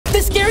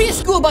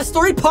School Bus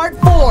Story Part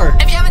 4.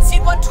 If you haven't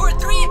seen 1, 2, or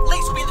 3,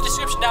 links will be in the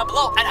description down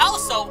below. And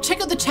also,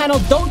 check out the channel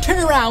Don't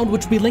Turn Around,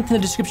 which will be linked in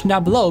the description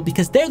down below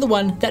because they're the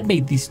one that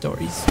made these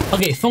stories.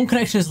 Okay, phone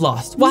connection is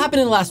lost. What happened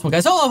in the last one,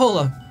 guys? Hold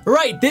up.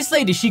 Right, this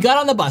lady, she got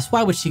on the bus.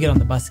 Why would she get on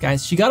the bus,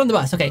 guys? She got on the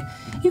bus. Okay,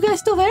 you guys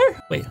still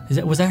there? Wait,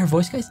 was that her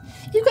voice, guys?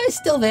 You guys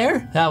still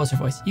there? That was her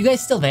voice. You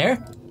guys still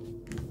there?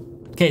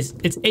 Okay,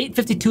 it's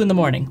 8:52 in the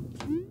morning.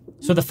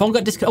 So the phone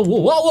got disconnected. Oh,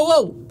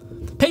 whoa.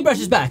 Paintbrush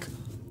is back.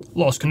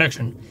 Lost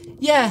connection.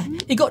 Yeah,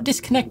 it got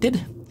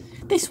disconnected.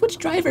 They switched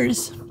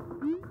drivers.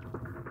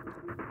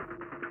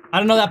 I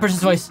don't know that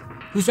person's voice.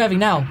 Who's driving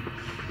now?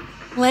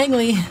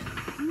 Langley.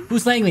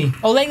 Who's Langley?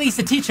 Oh, Langley's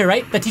the teacher,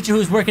 right? The teacher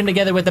who's working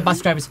together with the bus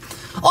drivers.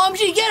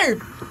 OMG, get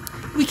her!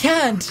 We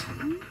can't.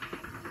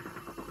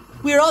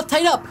 We are all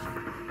tied up.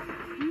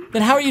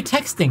 Then how are you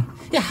texting?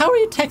 Yeah, how are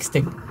you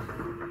texting?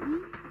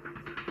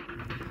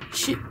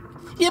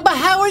 Yeah, but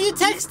how are you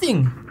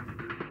texting?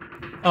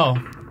 Oh,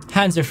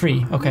 hands are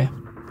free. Okay.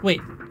 Wait.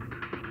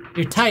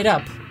 You're tied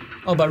up.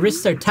 Oh, but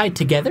wrists are tied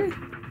together?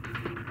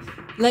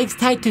 Legs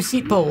tied to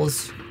seat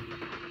poles.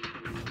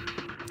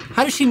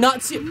 How does she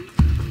not see...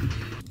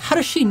 How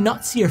does she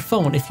not see her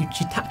phone if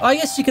oh, I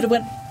guess she could have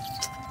went...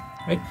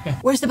 Right? Okay.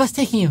 Where's the bus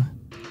taking you?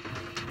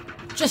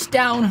 Just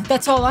down.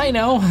 That's all I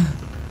know.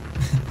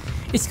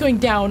 It's going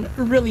down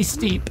really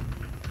steep.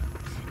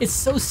 It's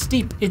so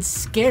steep, it's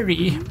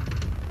scary.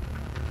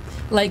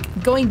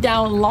 Like going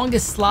down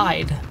longest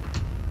slide.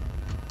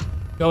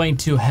 Going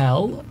to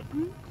hell?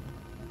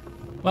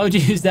 Why would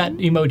you use that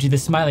emoji, the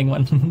smiling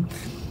one?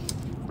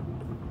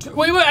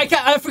 Wait,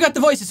 I forgot the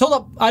voices. Hold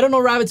up. I don't know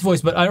Rabbit's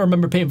voice, but I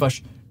remember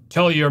Paintbrush.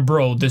 Tell your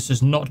bro this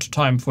is not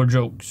time for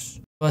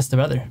jokes. Well, that's the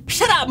brother.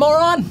 Shut up,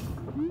 moron!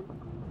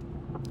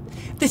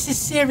 This is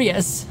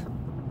serious.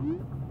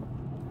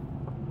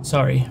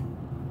 Sorry.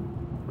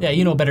 Yeah,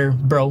 you know better,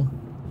 bro.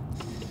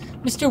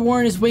 Mr.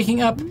 Warren is waking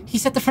up.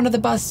 He's at the front of the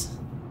bus.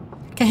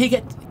 Can he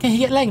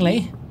get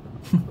Langley?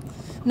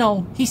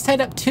 No, he's tied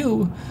up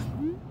too.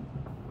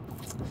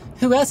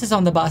 Who else is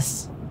on the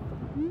bus?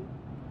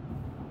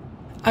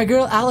 Our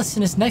girl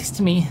Allison is next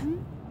to me.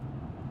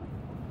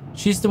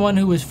 She's the one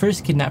who was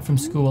first kidnapped from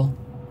school.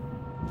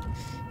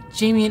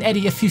 Jamie and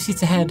Eddie a few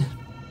seats ahead.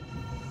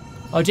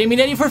 Oh, Jamie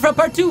and Eddie for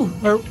part 2.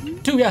 Or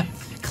 2, yeah.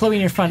 Chloe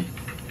near front.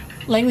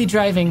 Langley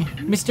driving.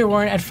 Mr.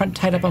 Warren at front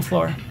tied up on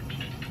floor.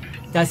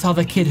 That's all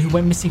the kid who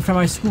went missing from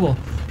our school.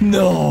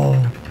 No!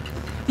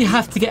 You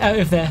have to get out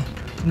of there.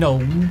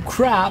 No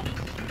crap.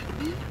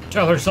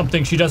 Tell her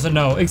something she doesn't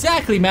know.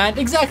 Exactly, man.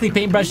 Exactly,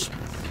 Paintbrush.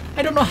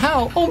 I don't know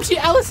how. Oh,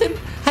 Allison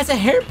has a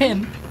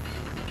hairpin.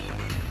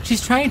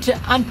 She's trying to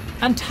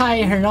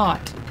untie her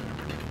knot.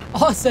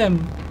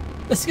 Awesome.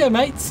 Let's go,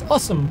 mates.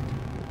 Awesome.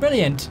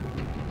 Brilliant.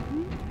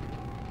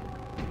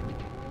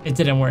 It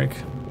didn't work.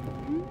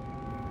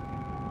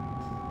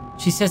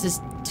 She says it's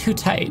too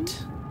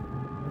tight.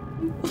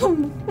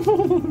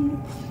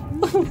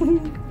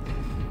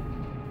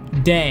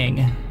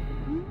 Dang.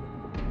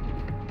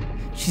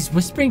 She's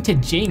whispering to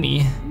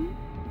Jamie,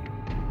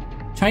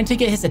 trying to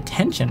get his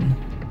attention.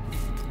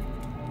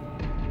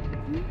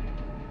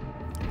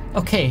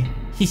 Okay,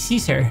 he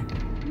sees her.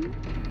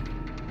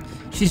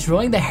 She's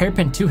rolling the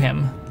hairpin to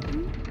him.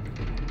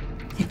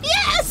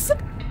 Yes!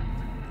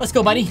 Let's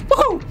go, buddy.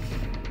 Woohoo!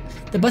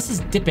 The bus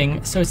is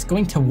dipping, so it's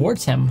going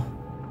towards him.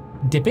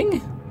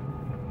 Dipping?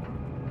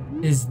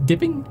 Is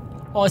dipping?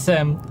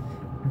 Awesome.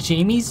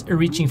 Jamie's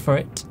reaching for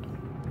it.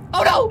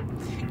 Oh no!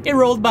 It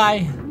rolled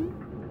by.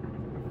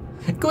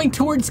 Going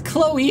towards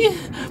Chloe.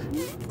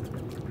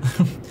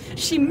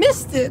 She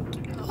missed it.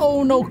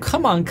 Oh no,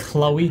 come on,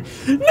 Chloe.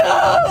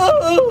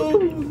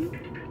 No!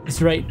 That's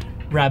right,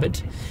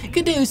 Rabbit.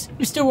 Good news,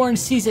 Mr. Warren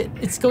sees it.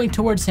 It's going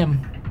towards him.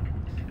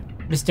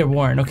 Mr.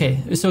 Warren, okay.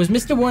 So is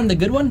Mr. Warren the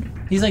good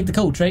one? He's like the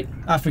coach, right?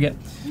 I forget.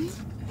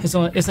 It's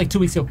like 2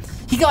 weeks ago.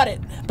 He got it,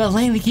 but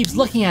Langley keeps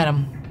looking at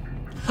him.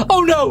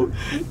 Oh no!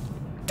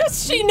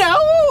 Does she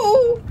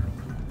know?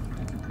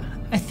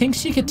 I think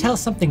she could tell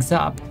something's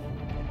up.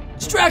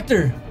 Distract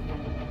her!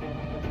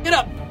 Get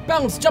up!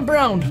 Bounce! Jump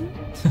around!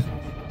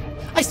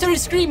 I started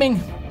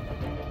screaming!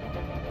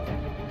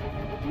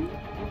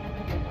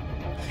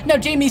 Now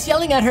Jamie's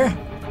yelling at her.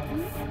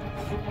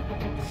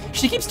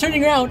 She keeps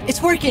turning around.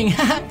 It's working!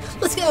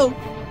 Let's go!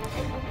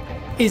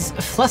 Is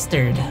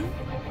flustered.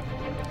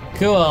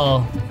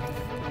 Cool.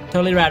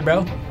 Totally rad,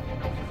 bro.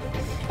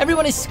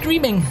 Everyone is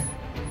screaming.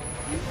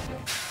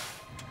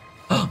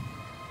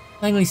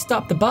 Langley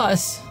stopped the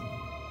bus.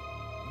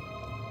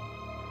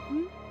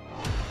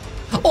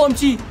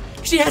 OMG!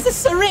 She has a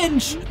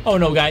syringe! Oh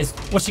no, guys.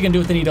 What's she gonna do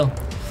with the needle?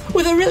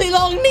 With a really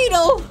long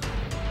needle!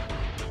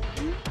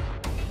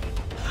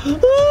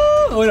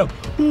 Oh no.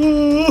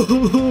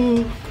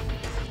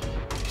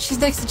 She's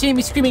next to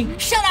Jamie screaming,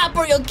 "Shut up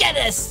or you'll get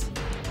us!"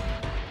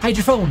 Hide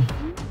your phone.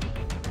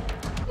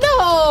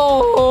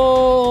 No!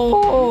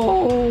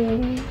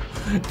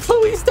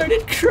 Chloe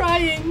started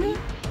crying.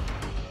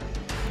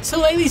 So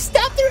Langley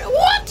stabbed her.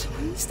 What?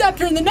 Stabbed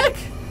her in the neck?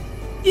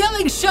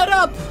 Yelling, "Shut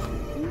up!"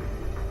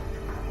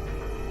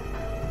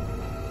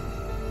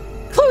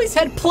 Chloe's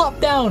head plopped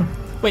down.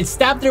 Wait,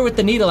 stabbed her with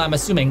the needle, I'm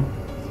assuming.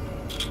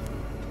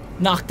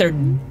 Knocked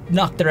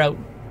her out.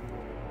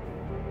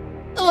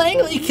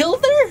 Langley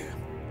killed her?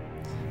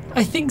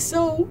 I think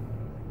so.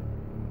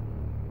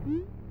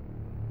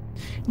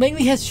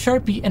 Langley has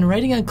Sharpie and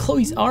writing on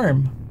Chloe's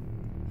arm.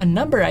 A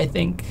number, I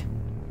think.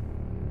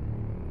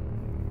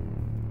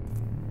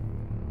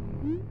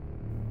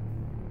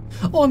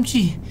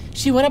 OMG,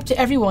 she went up to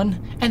everyone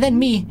and then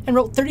me and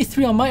wrote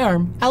 33 on my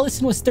arm.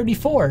 Allison was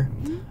 34.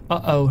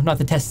 Uh-oh, not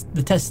the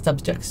test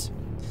subjects.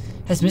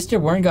 Has Mr.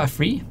 Warren got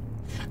free?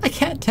 I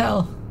can't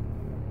tell.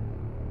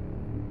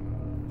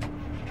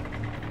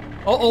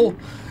 Uh-oh,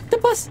 the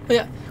bus. Oh,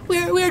 yeah,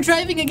 we're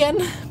driving again.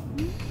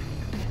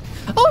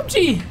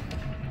 OMG.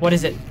 What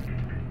is it?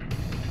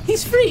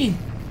 He's free.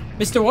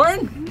 Mr.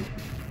 Warren?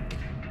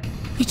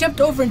 He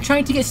jumped over and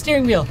trying to get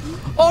steering wheel.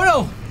 Oh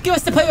no, give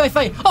us the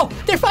play-by-fight. Oh,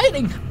 they're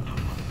fighting.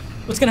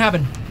 What's gonna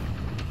happen?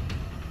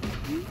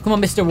 Come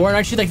on, Mr. Warren,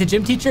 aren't you like the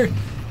gym teacher?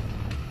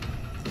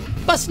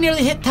 Bus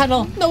nearly hit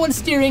tunnel. No one's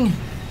steering.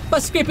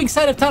 Bus scraping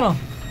side of tunnel.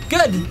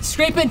 Good.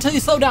 Scrape it until you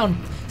slow down.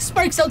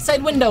 Sparks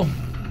outside window.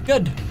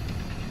 Good.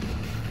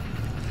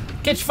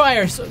 Catch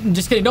fire.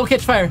 Just kidding. Don't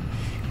catch fire.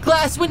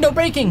 Glass window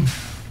breaking.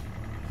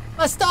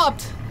 Bus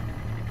stopped.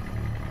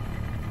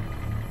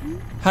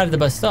 How did the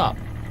bus stop?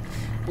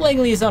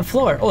 Langley is on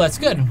floor. Oh, that's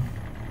good.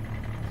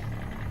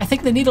 I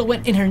think the needle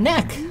went in her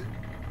neck.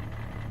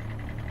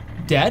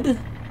 Dead?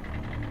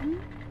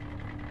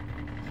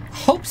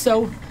 Hope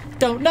so.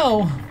 Don't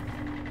know.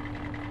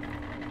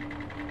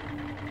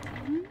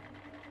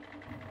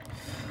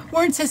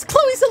 Warren says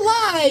Chloe's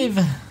alive!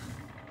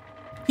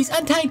 He's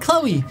untying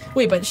Chloe.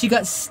 Wait, but she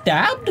got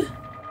stabbed?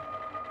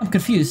 I'm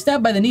confused.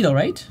 Stabbed by the needle,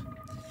 right?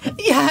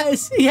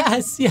 Yes,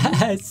 yes,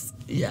 yes,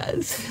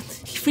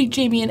 yes. He freed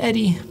Jamie and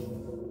Eddie.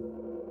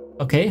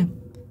 Okay.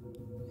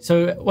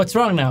 So what's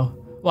wrong now?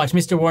 Watch,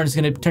 Mr. Warren's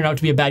gonna turn out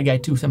to be a bad guy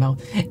too somehow.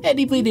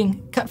 Eddie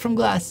bleeding, cut from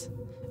glass.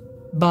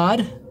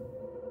 Bod?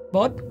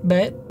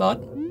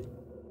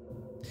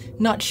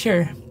 Not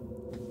sure.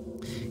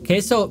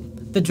 Okay, so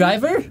the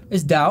driver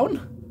is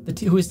down.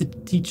 Who is the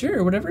teacher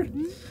or whatever?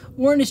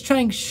 Warren is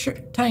tying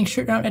shirt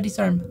around Eddie's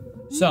arm.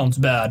 Sounds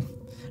bad.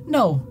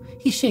 No,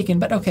 he's shaken,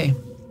 but okay.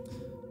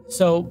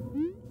 So,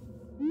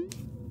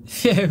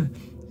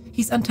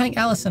 he's untying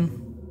Allison.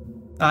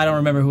 I don't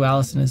remember who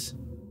Allison is.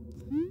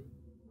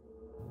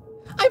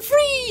 I'm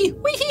free!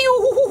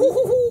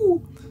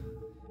 Wee-hee-hoo-hoo-hoo-hoo-hoo!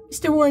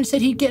 Mr. Warren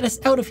said he'd get us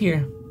out of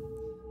here.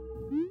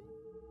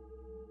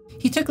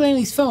 He took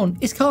Langley's phone.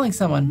 Is calling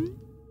someone.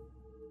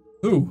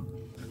 Who?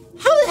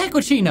 How the heck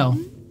would she know?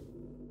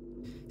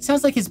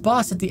 Sounds like his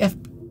boss at the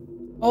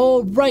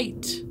Oh,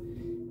 right.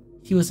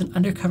 He was an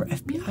undercover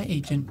FBI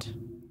agent.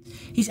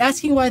 He's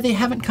asking why they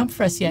haven't come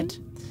for us yet.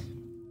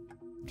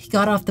 He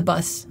got off the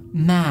bus,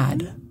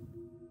 mad.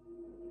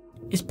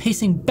 Is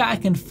pacing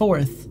back and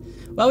forth.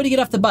 Why would he get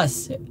off the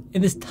bus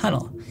in this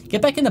tunnel?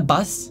 Get back in the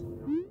bus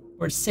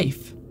where it's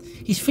safe.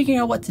 He's figuring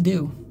out what to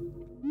do.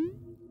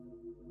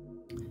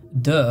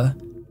 Duh.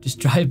 Just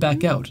drive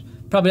back out.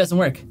 Probably doesn't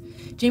work.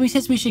 Jamie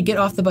says we should get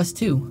off the bus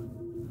too.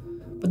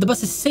 But the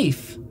bus is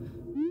safe.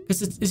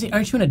 Because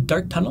aren't you in a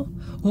dark tunnel?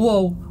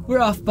 Whoa, we're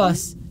off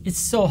bus. It's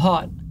so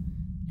hot.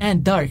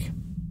 And dark.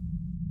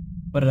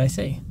 What did I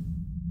say?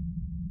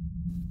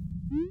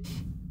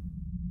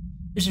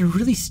 There's a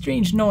really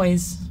strange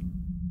noise.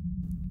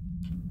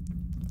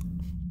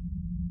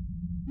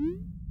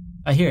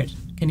 I hear it.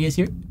 Can you guys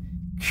hear it?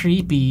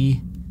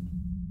 Creepy.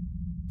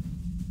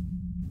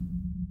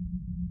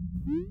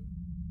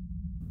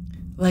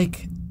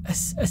 Like a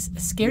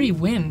scary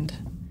wind.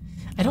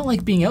 I don't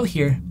like being out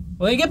here.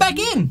 Well, then get back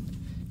in.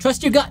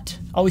 Trust your gut.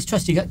 Always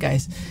trust your gut,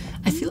 guys.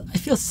 I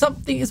feel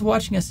something is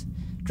watching us.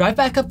 Drive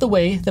back up the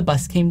way the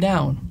bus came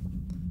down.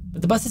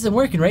 But the bus isn't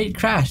working, right? It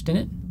crashed,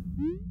 didn't it?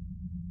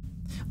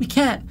 We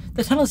can't.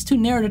 The tunnel's too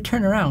narrow to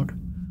turn around.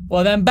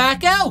 Well, then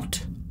back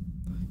out.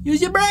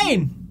 Use your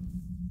brain.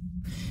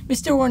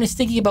 Mr. Warren is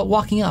thinking about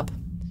walking up.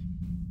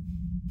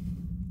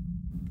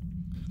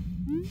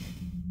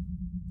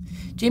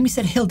 Jamie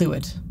said he'll do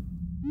it.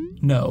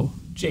 No,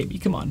 Jamie,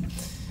 come on.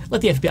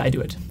 Let the FBI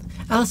do it.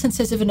 Allison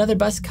says if another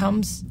bus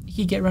comes,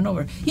 he'd get run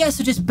over. Yeah,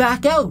 so just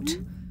back out.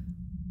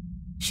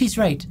 She's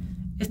right.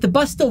 If the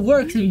bus still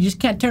works and you just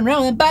can't turn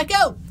around, then back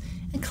out.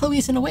 And Chloe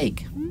isn't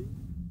awake.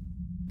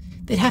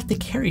 They'd have to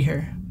carry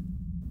her.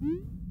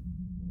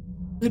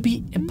 It would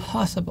be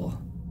impossible.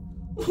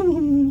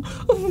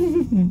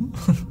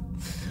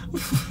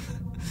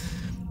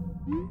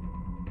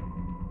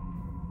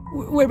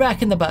 We're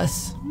back in the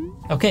bus.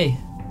 Okay.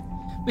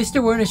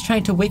 Mr. Warren is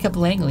trying to wake up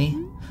Langley.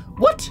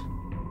 What?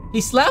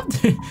 He slapped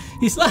her.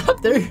 He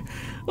slapped her.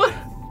 What?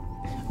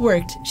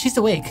 Worked. She's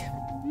awake.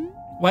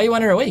 Why you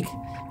want her awake?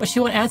 But she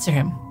won't answer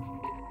him.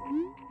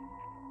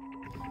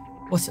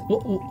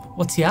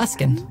 What's he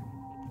asking?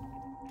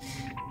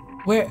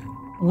 Where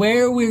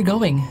we're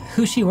going?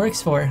 Who she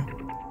works for?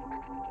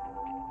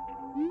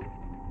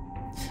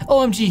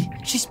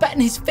 OMG! She spat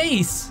in his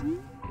face.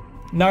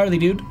 Gnarly,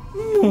 dude.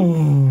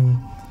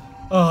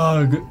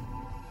 Ugh.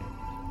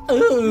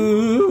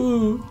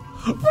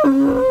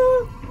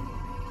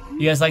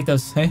 You guys like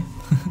those, hey?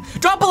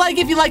 Drop a like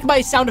if you like my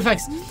sound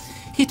effects.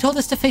 He told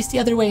us to face the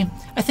other way.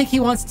 I think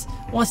he wants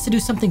to do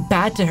something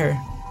bad to her.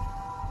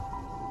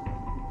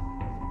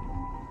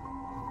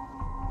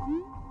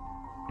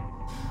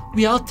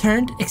 We all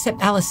turned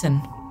except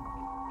Allison.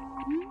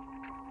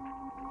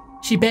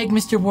 She begged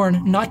Mr.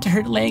 Warren not to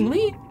hurt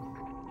Langley.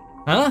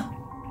 Huh?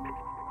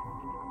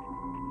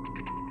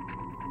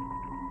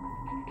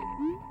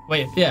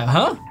 Wait, yeah,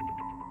 huh?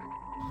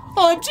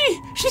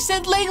 OMG, she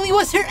said Langley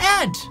was her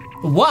aunt.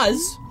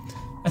 Was?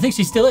 I think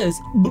she still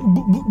is.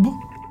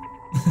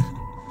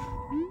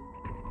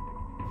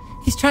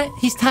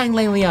 He's tying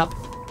Langley up.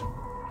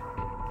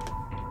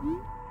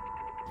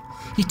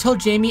 He told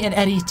Jamie and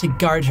Eddie to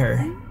guard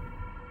her,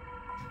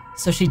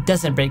 so she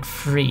doesn't break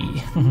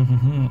free.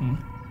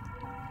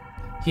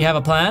 You have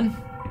a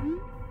plan?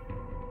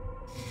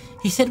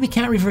 He said we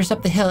can't reverse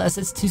up the hill as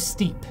it's too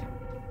steep.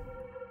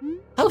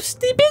 How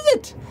steep is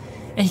it?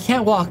 And he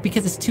can't walk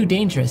because it's too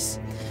dangerous.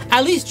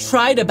 At least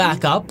try to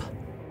back up.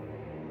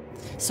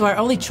 So our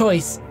only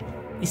choice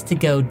is to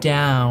go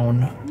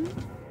down.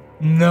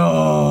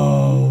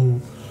 No.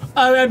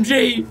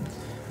 OMG.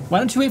 Why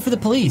don't you wait for the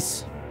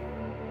police?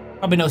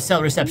 Probably no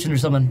cell reception or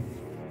something.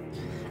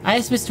 I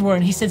asked Mr.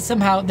 Warren. He said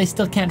somehow they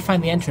still can't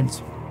find the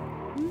entrance.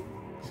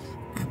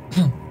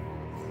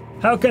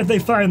 How can they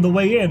find the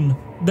way in?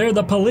 They're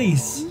the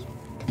police.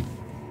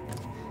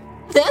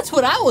 That's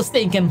what I was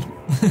thinking.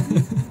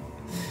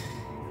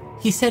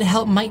 He said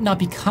help might not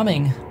be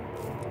coming.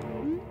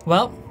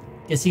 Well,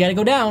 guess you gotta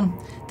go down.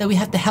 That we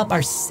have to help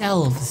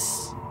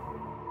ourselves.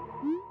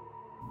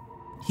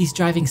 He's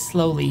driving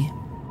slowly.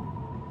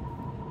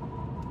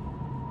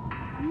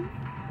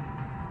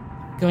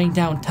 Going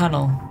down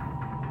tunnel.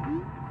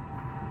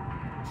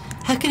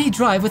 How can he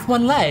drive with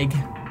one leg?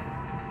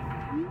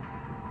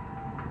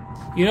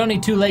 You don't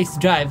need two legs to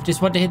drive,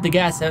 just one to hit the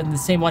gas and the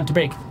same one to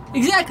brake.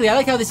 Exactly, I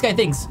like how this guy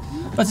thinks.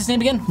 What's his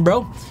name again,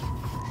 bro?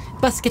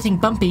 Bus getting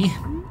bumpy.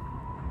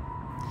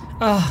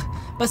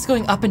 Bus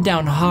going up and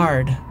down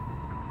hard.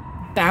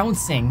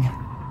 Bouncing.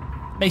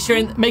 Make sure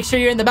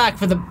you're in the back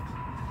for the...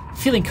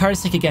 Feeling car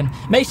sick again.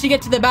 Make sure you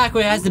get to the back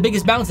where it has the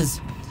biggest bounces.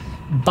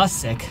 Bus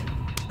sick.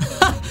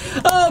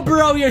 Oh,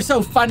 bro, you're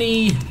so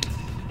funny.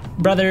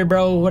 Brother,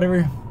 bro,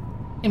 whatever.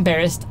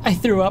 Embarrassed. I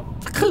threw up.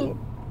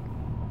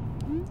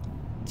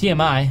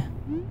 TMI.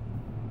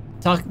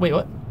 Wait,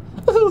 what?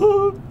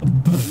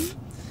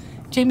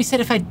 Jamie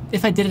said if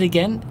I did it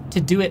again,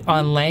 to do it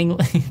on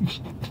Langley.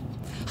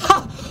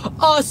 Ha!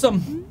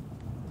 Awesome!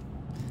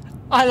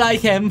 I like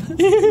him.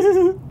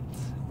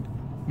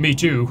 Me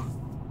too.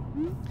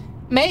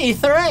 May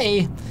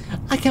 3!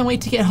 I can't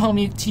wait to get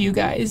home to you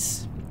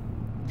guys.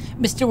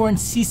 Mr. Warren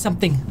sees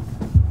something.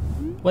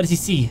 What does he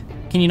see?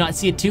 Can you not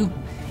see it too?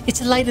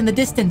 It's a light in the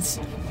distance.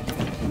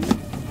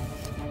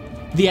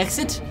 The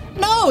exit?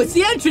 No, it's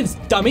the entrance,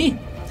 dummy!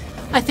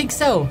 I think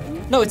so.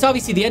 No, it's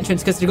obviously the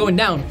entrance because they're going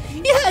down.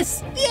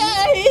 Yes!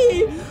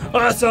 Yay!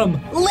 Awesome!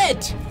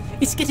 Lit!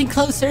 It's getting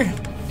closer.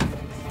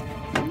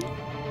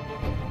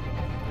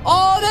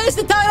 Oh, there's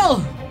the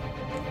tunnel!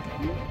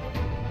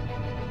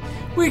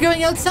 We're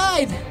going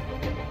outside.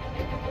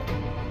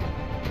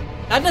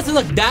 That doesn't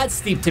look that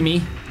steep to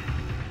me.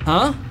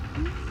 Huh?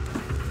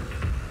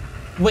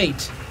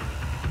 Wait.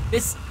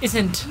 This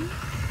isn't...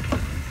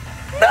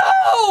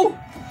 No!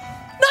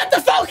 Not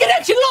the phone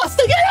connection lost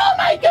again! Oh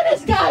my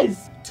goodness,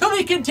 guys! To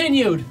be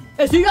continued.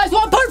 If you guys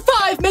want part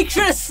 5, make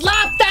sure to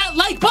slap that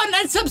like button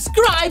and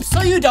subscribe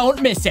so you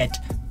don't miss it.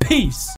 Peace.